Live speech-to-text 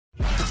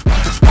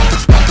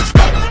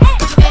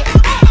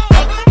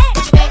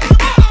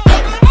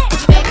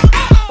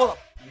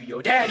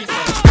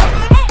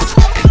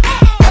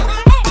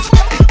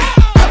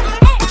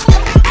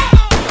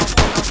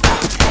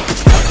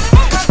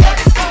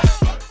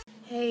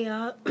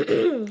y'all.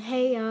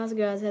 Hey y'all, it's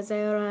girls that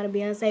say around to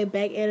Beyonce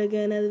back at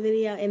again another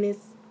video, and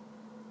it's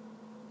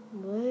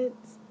what?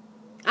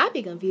 I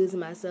be confusing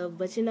myself,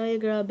 but you know your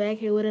girl back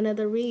here with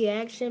another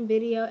reaction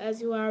video.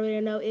 As you already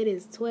know, it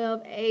is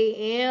 12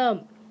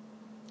 a.m.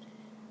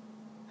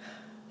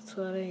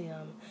 12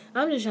 a.m.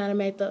 I'm just trying to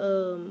make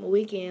the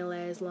weekend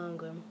last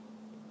longer.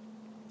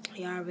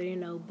 Y'all already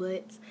know,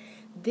 but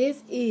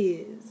this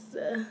is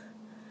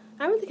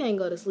I really can't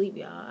go to sleep,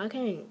 y'all. I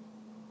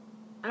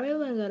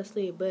really can't go to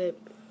sleep, but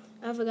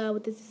I forgot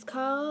what this is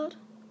called.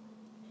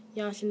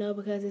 Y'all should know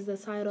because it's the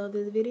title of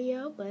this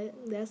video, but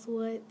that's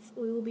what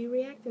we will be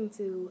reacting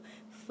to.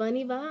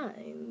 Funny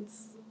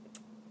Vines.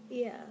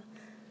 Yeah.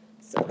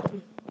 So,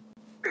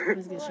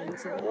 let's get straight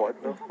into it.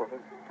 What the fuck?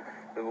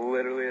 There's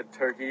literally a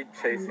turkey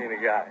chasing a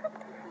guy.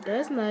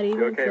 That's not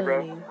even okay,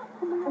 funny.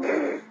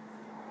 Bro?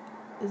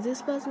 Is this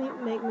supposed to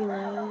make me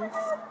laugh?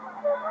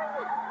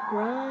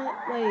 Right?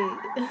 Wait.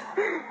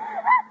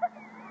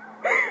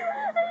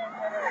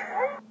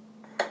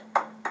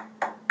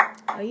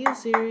 Are you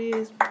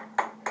serious?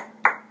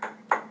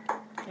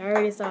 I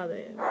already saw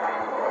that.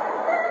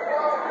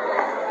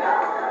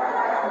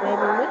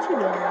 Baby, what you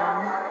doing?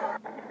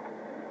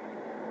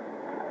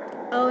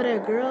 Oh,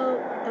 that girl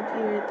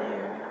appeared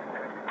there.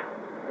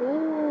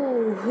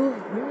 Ooh,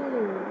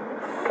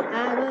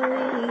 I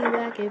believe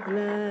I can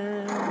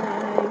fly.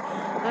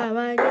 I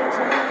might get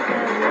shot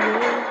by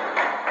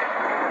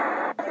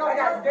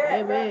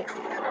the baby.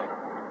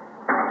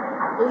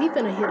 Oh, he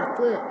finna hit a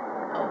flip.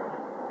 Oh,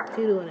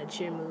 he doing a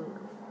cheer move.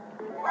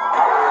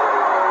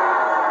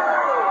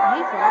 He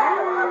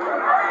falling.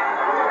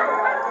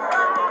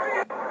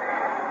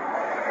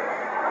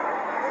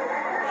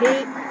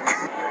 Hit.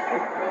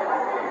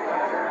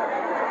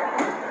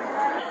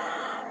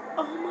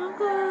 Oh my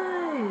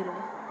god.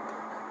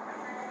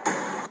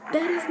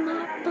 That is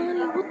not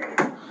funny. What the?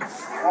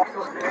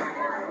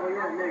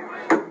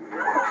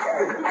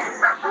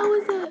 How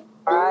is that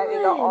fun? Alright, you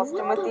got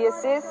Austin with the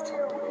assist.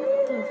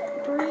 What the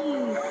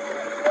freak?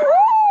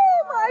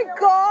 Oh my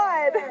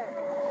god!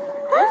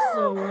 What's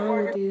so wrong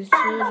with these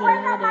children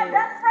nowadays?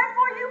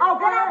 Oh,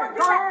 go ahead.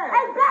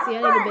 See, I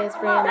need a best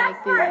friend like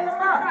this. Get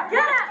up!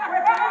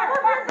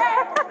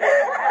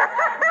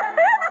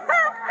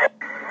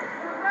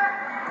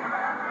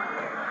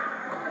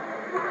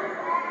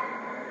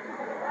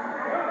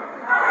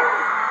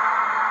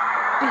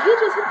 Did he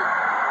just hit the...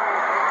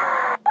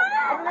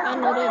 I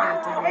know they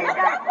got to hurt.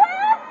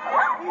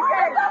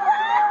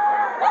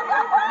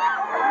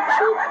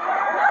 Choop.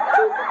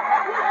 Choop.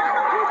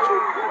 Choop.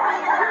 Choop.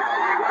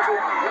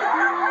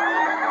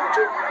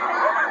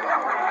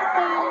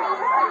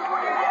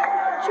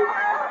 Choop.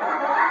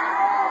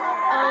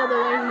 Oh, the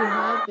way he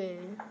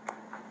hopping.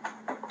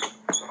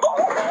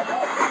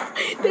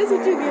 That's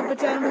what you get for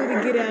trying to do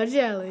the get out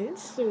challenge.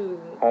 Shoot.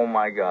 Oh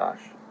my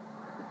gosh.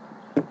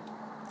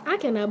 I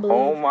cannot believe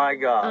Oh my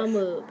gosh. I'm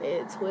up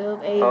at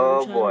 12 a.m.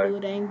 Oh trying boy. to do a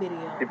dang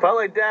video. You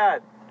probably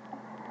dad.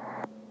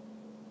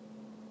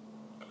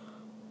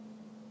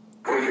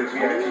 I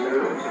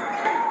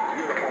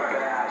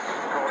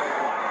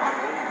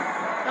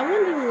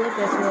wonder who up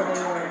at 12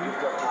 a.m.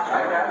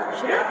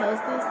 Should I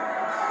post this?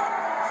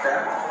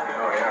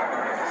 Oh yeah.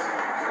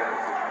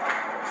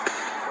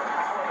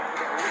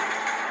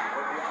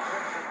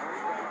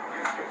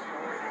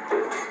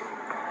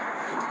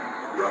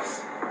 Russ.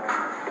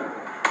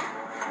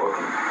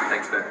 Welcome.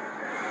 Thanks, Ben.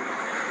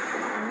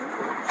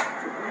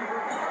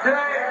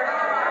 Hey!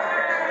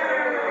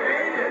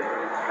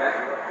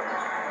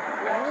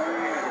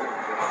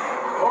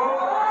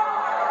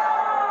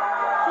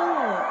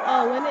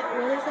 Oh, when it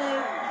say?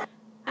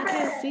 I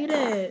can't see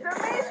that. So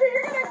make sure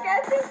you're gonna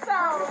get this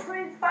though.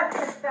 Please fuck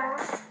this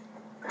fast.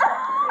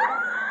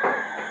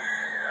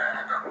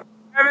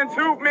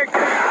 7-2 mix. Hey,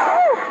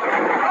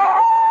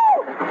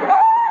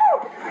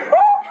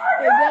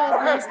 that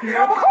was my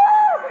snap.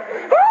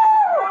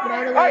 By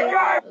the way,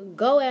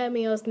 go at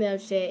me on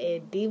Snapchat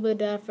at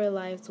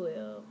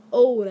diva.forlife12.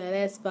 Oh, now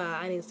that's fine.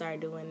 I need to start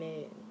doing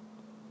that.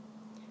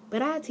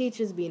 But our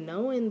teachers be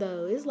knowing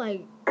though. It's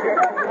like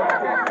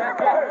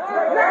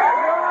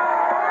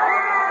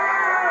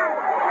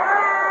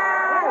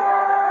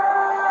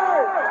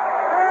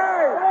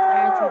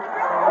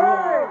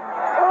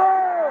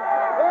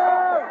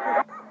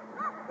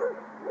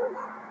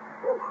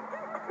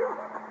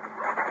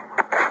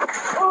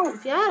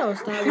if y'all don't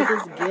stop with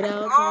this get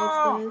out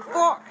type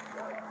stuff.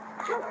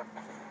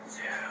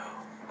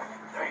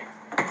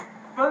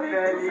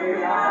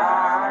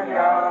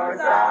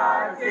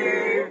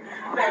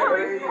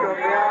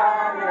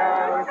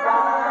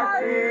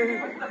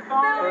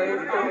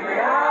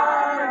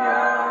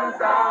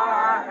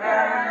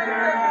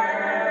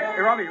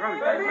 Hey, Robbie.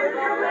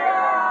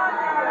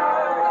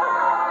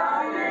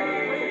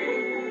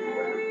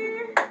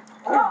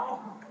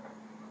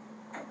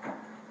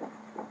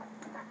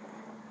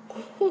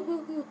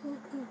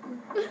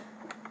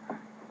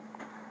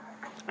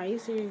 Are you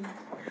serious?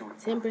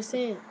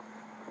 10%.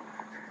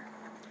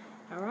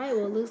 Alright,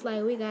 well, looks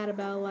like we got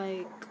about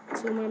like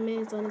 2 more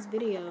minutes on this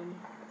video.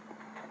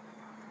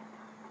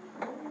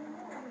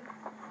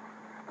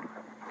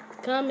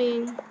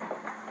 Coming.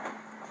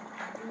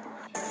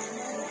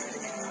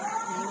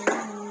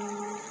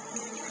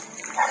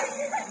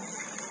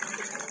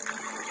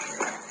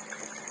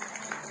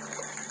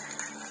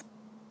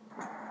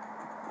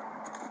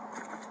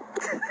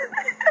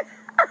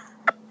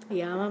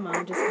 Yeah, my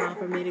mom just called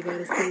for me to go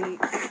to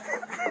sleep.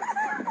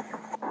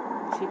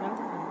 She about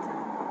to come too.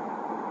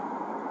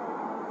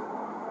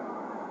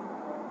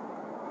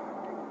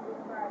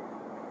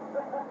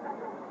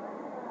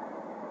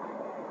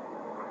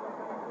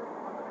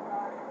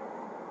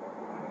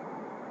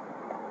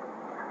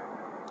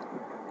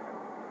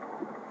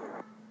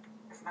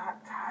 It's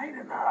not tight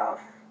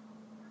enough.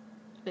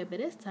 Baby,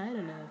 that's tight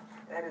enough.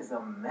 That is a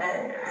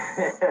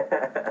mess.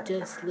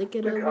 Just slick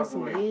it up with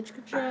some edge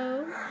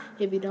control.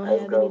 If you don't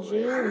have any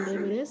gel, and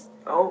baby, this.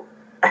 Oh.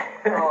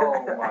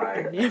 Oh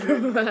my. Never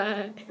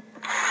mind.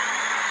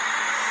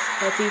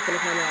 Her teeth finna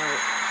come out.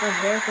 Her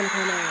hair finna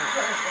come out.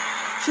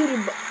 Shoot it.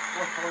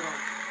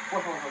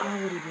 I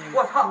would have been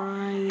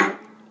crying.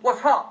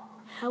 What's up?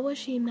 How was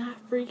she not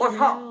freaking What's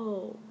up? out?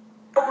 Oh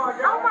my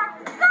God!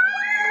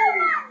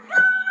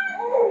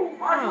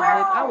 Oh,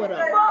 heck, I would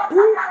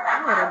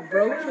have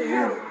broke for you.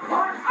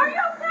 Are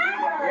you okay?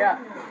 Yeah.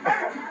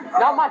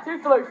 Not my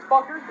tooth loose,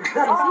 fucker. Is he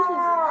just,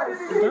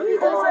 don't be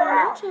cussing on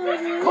my channel,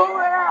 dude. Pull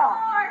it out.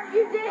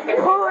 You did.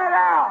 Pull it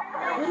out.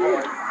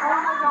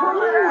 What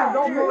are you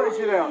Don't pull that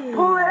shit out.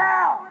 Pull it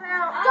out.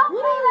 Don't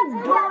What pull are that you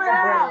shit doing,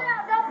 out. bro?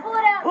 Don't pull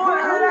it out. Pull it What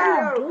are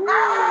out. you doing?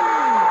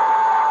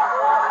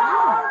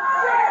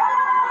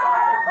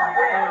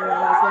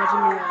 Everyone was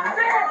watching me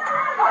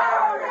out.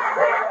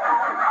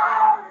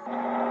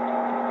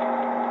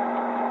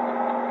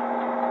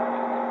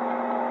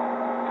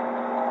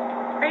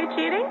 Are you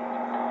cheating?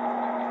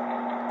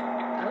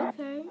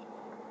 Okay.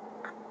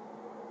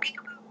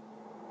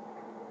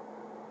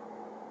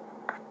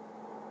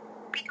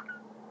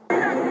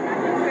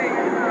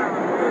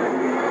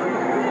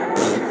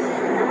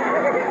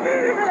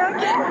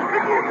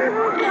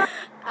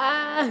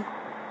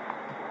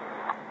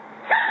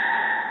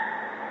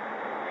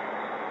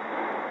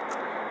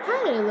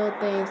 How did a little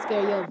thing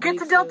scare your Get big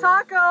to Del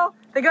self? Taco.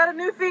 They got a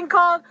new thing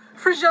called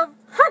free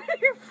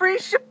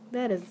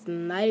That is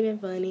not even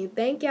funny.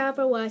 Thank y'all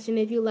for watching.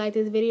 If you like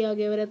this video,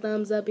 give it a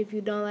thumbs up. If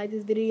you don't like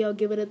this video,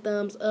 give it a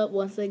thumbs up.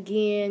 Once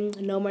again,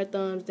 no more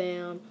thumbs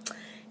down.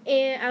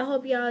 And I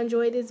hope y'all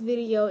enjoyed this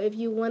video. If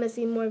you want to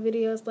see more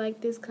videos like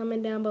this,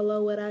 comment down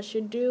below what I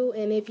should do.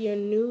 And if you're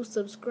new,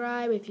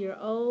 subscribe. If you're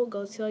old,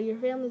 go tell your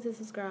family to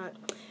subscribe.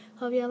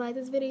 Hope y'all like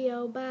this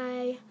video.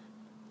 Bye.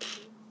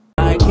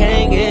 I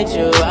can't get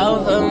you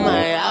out of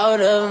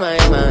my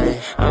mind.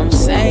 I'm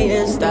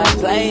saying stop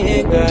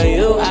playing, girl,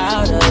 you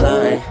out of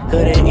line.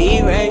 Couldn't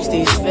erase